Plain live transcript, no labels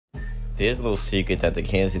There's no secret that the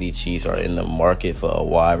Kansas City Chiefs are in the market for a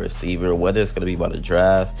wide receiver, whether it's going to be by the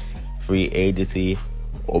draft, free agency,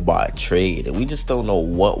 or by trade. And we just don't know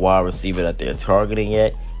what wide receiver that they're targeting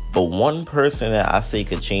yet. But one person that I say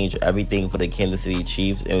could change everything for the Kansas City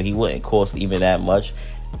Chiefs, and he wouldn't cost even that much,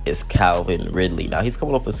 is Calvin Ridley. Now, he's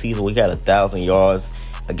coming off a season where he had 1,000 yards.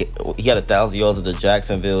 He had 1,000 yards with the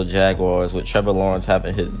Jacksonville Jaguars, with Trevor Lawrence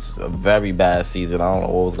having his very bad season. I don't know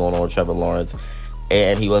what was going on with Trevor Lawrence.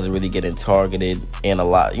 And he wasn't really getting targeted, and a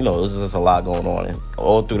lot, it was just a lot going on. And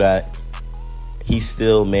all through that, he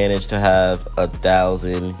still managed to have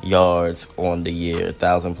 1,000 yards on the year,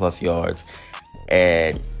 1,000 plus yards.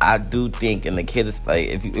 And I do think in the kids, like,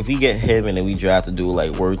 if we get him and then we draft to do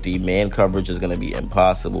like worthy, man coverage is going to be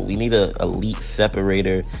impossible. We need an elite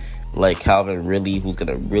separator like Calvin Ridley, who's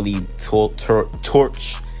going to really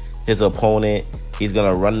torch his opponent. He's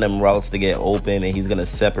going to run them routes to get open, and he's going to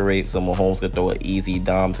separate so Mahomes can throw an easy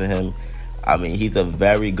dime to him. I mean, he's a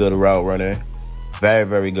very good route runner. Very,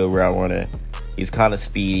 very good route runner. He's kind of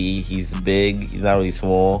speedy. He's big. He's not really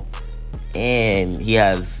small. And he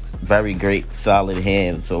has very great, solid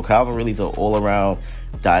hands. So Calvin Ridley's an all-around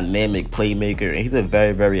dynamic playmaker, and he's a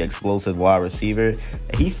very, very explosive wide receiver.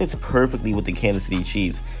 And he fits perfectly with the Kansas City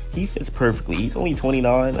Chiefs. He fits perfectly. He's only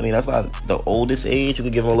 29. I mean, that's not the oldest age. You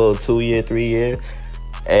could give him a little 2-year, 3-year.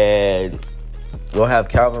 And we'll have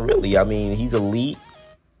Calvin Ridley. I mean, he's elite.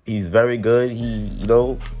 He's very good.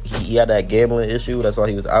 He had that gambling issue. That's why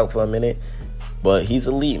he was out for a minute. But he's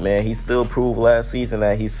elite, man. He still proved last season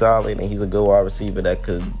that he's solid and he's a good wide receiver that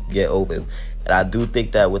could get open. And I do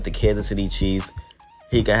think that with the Kansas City Chiefs,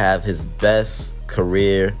 he could have his best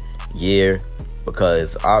career year,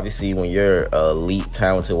 because obviously when you're an elite,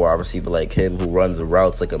 talented wide receiver like him who runs the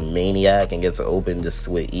routes like a maniac and gets open just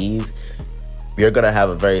with ease, you're going to have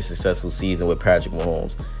a very successful season with Patrick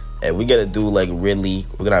Mahomes. And we got to do like Ridley.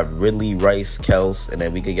 We're going to have Ridley, Rice, Kels, and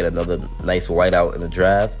then we could get another nice whiteout in the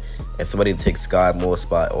draft. And somebody to take Sky Moore's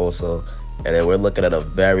spot also. And then we're looking at a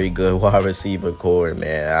very good wide receiver core,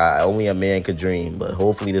 man. Only a man could dream, but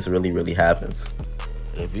hopefully this really, really happens.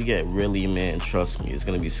 If we get Ridley, man, trust me, it's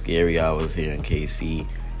going to be scary hours here in KC.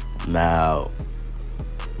 Now,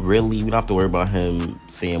 Ridley, we don't have to worry about him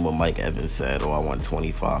saying what Mike Evans said, I want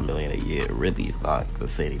 $25 million a year. Ridley's not going to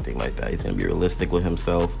say anything like that. He's going to be realistic with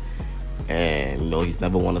himself. And, he's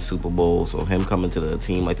never won a Super Bowl. So him coming to the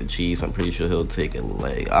team like the Chiefs, I'm pretty sure he'll take it.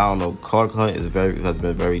 Like, I don't know, Clark Hunt has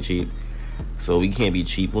been very cheap. So we can't be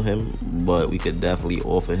cheap with him, but we could definitely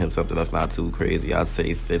offer him something that's not too crazy. I'd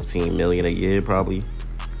say $15 million a year, probably.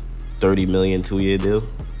 $30 million 2-year deal.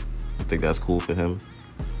 I think that's cool for him.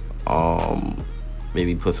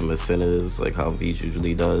 Maybe put some incentives like how Veach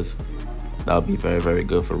usually does. That would be very, very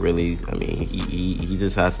good for Ridley. I mean, he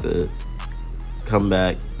just has to come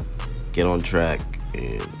back, get on track,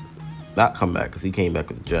 and not come back, because he came back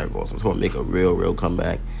with the Jaguars. So I'm going to make a real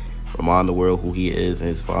comeback. Remind the world who he is in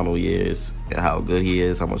his final years and how good he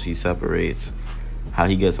is, how much he separates, how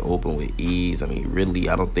he gets open with ease. I mean, Ridley,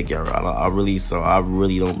 I don't think y'all, I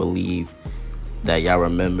really don't believe that y'all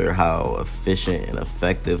remember how efficient and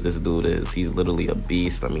effective this dude is. He's literally a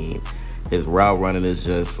beast. I mean, his route running is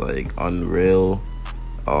just like unreal.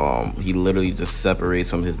 He literally just separates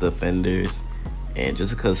from his defenders. And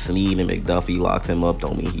just because Snead and McDuffie locked him up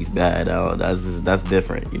don't mean he's bad. That's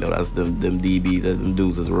different. That's them DBs, them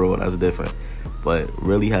dudes is raw. That's different. But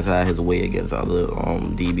really has had his way against other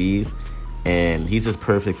DBs. And he's just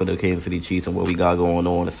perfect for the Kansas City Chiefs and what we got going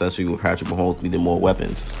on, especially with Patrick Mahomes needing more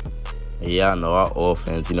weapons. Yeah, I know our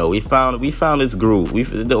offense. We found its groove.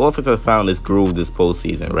 The offense has found its groove this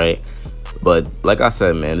postseason, right? But like I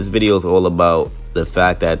said, man, this video is all about the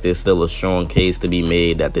fact that there's still a strong case to be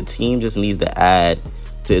made that the team just needs to add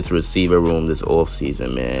to its receiver room this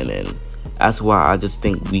offseason, man. And that's why I just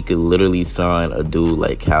think we could literally sign a dude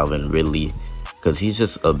like Calvin Ridley, because he's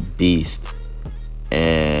just a beast.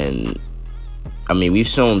 And I mean, we've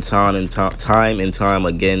shown time and time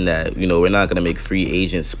again that, we're not going to make free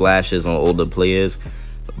agent splashes on older players,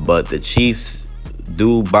 but the Chiefs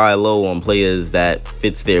do buy low on players that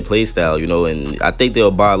fits their play style, and I think they'll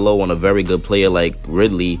buy low on a very good player like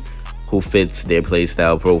Ridley, who fits their play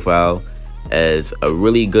style profile as a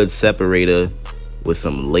really good separator with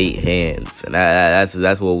some late hands. And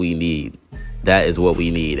that's what we need. That is what we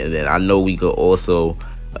need. And then I know we could also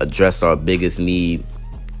address our biggest need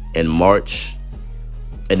in March,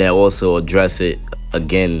 and then also address it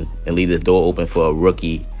again and leave the door open for a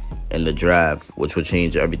rookie in the draft, which will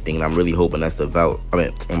change everything. And I'm really hoping that's the route.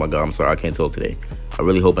 Oh my God, I'm sorry, I can't talk today. I'm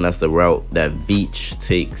really hoping that's the route that Veach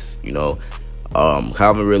takes.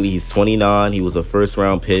 Calvin Ridley, he's 29. He was a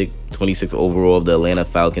first-round pick, 26 overall of the Atlanta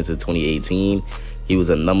Falcons in 2018. He was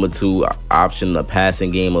a number 2 option in the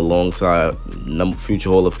passing game alongside future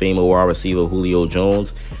Hall of Famer wide receiver Julio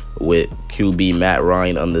Jones, with QB Matt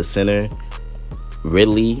Ryan under center.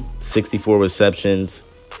 Ridley, 64 receptions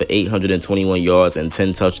for 821 yards and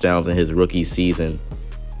 10 touchdowns in his rookie season.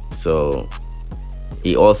 So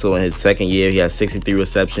he also, in his second year, he had 63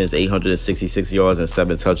 receptions, 866 yards, and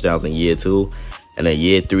 7 touchdowns in year 2. And in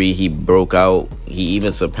year 3, he broke out. He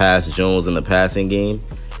even surpassed Jones in the passing game.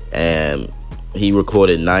 And he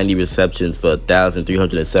recorded 90 receptions for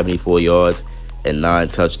 1,374 yards and 9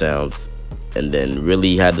 touchdowns. And then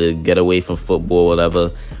really had to get away from football,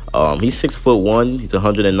 whatever. He's 6'1". He's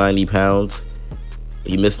 190 pounds.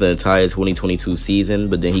 He missed the entire 2022 season,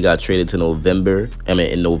 but then he got traded to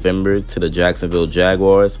in November to the Jacksonville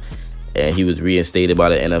Jaguars, and he was reinstated by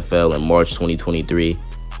the NFL in March 2023.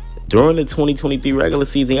 During the 2023 regular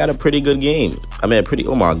season, he had a pretty good game.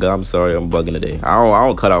 Oh my God, I'm sorry, I'm bugging today. I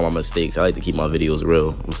don't cut out my mistakes. I like to keep my videos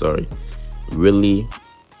real. I'm sorry. Ridley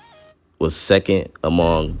was second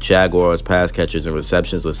among Jaguars pass catchers and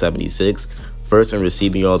receptions with 76, first in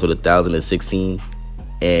receiving yards with 1,016,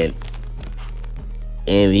 and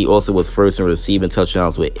he also was first in receiving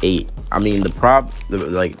touchdowns with 8. I mean,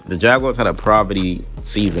 the Jaguars had a poverty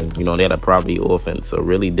season. You know, they had a poverty offense, so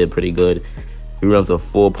really did pretty good. He runs a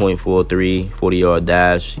 4.43 40-yard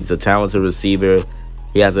dash. He's a talented receiver.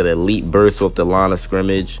 He has an elite burst off the line of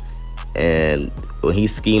scrimmage, and when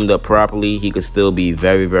he's schemed up properly, he could still be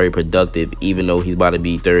very, very productive, even though he's about to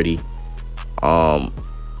be 30. Now,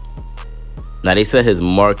 they said his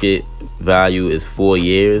market value is 4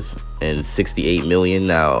 years and $68 million.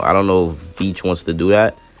 Now, I don't know if Veach wants to do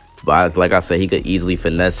that, but like I said, he could easily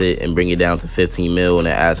finesse it and bring it down to 15 mil and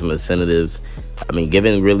add some incentives. I mean,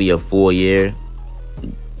 given really a 4-year,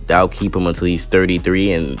 that'll keep him until he's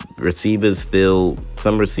 33. And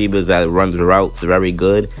some receivers that run the routes very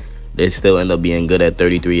good, they still end up being good at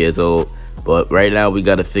 33 years old. But right now, we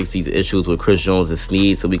got to fix these issues with Chris Jones and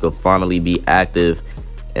Snead so we could finally be active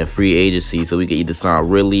in free agency, so we could either sign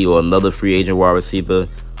Ridley or another free agent wide receiver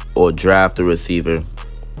or draft a receiver.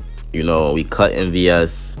 You know, we cut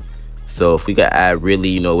MVS. So if we could add Ridley,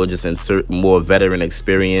 you know, we'll just insert more veteran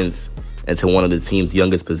experience into one of the team's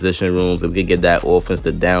youngest position rooms, and we could get that offense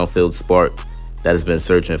the downfield spark that has been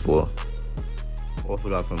searching for. Also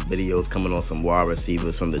got some videos coming on some wide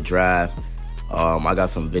receivers from the draft. I got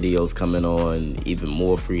some videos coming on even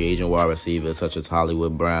more free agent wide receivers such as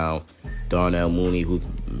Hollywood Brown, Darnell Mooney, who's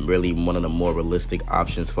really one of the more realistic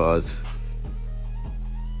options for us.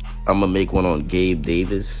 I'm going to make one on Gabe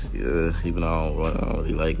Davis, even though I don't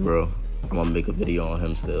really like, bro. I'm going to make a video on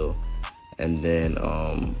him still. And then,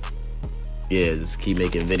 yeah, just keep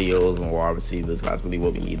making videos on wide receivers. That's really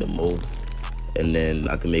what we need the most. And then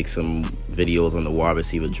I can make some videos on the wide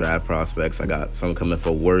receiver draft prospects. I got some coming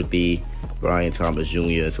for Worthy, Brian Thomas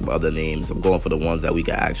Jr., and some other names. I'm going for the ones that we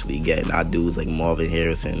can actually get, not dudes like Marvin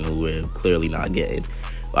Harrison, who we're clearly not getting.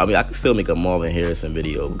 But, I mean, I could still make a Marvin Harrison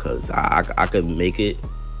video because I could make it,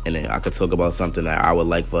 and then I could talk about something that I would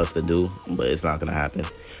like for us to do, but it's not going to happen.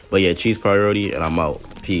 But, yeah, Chiefs priority, and I'm out.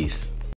 Peace.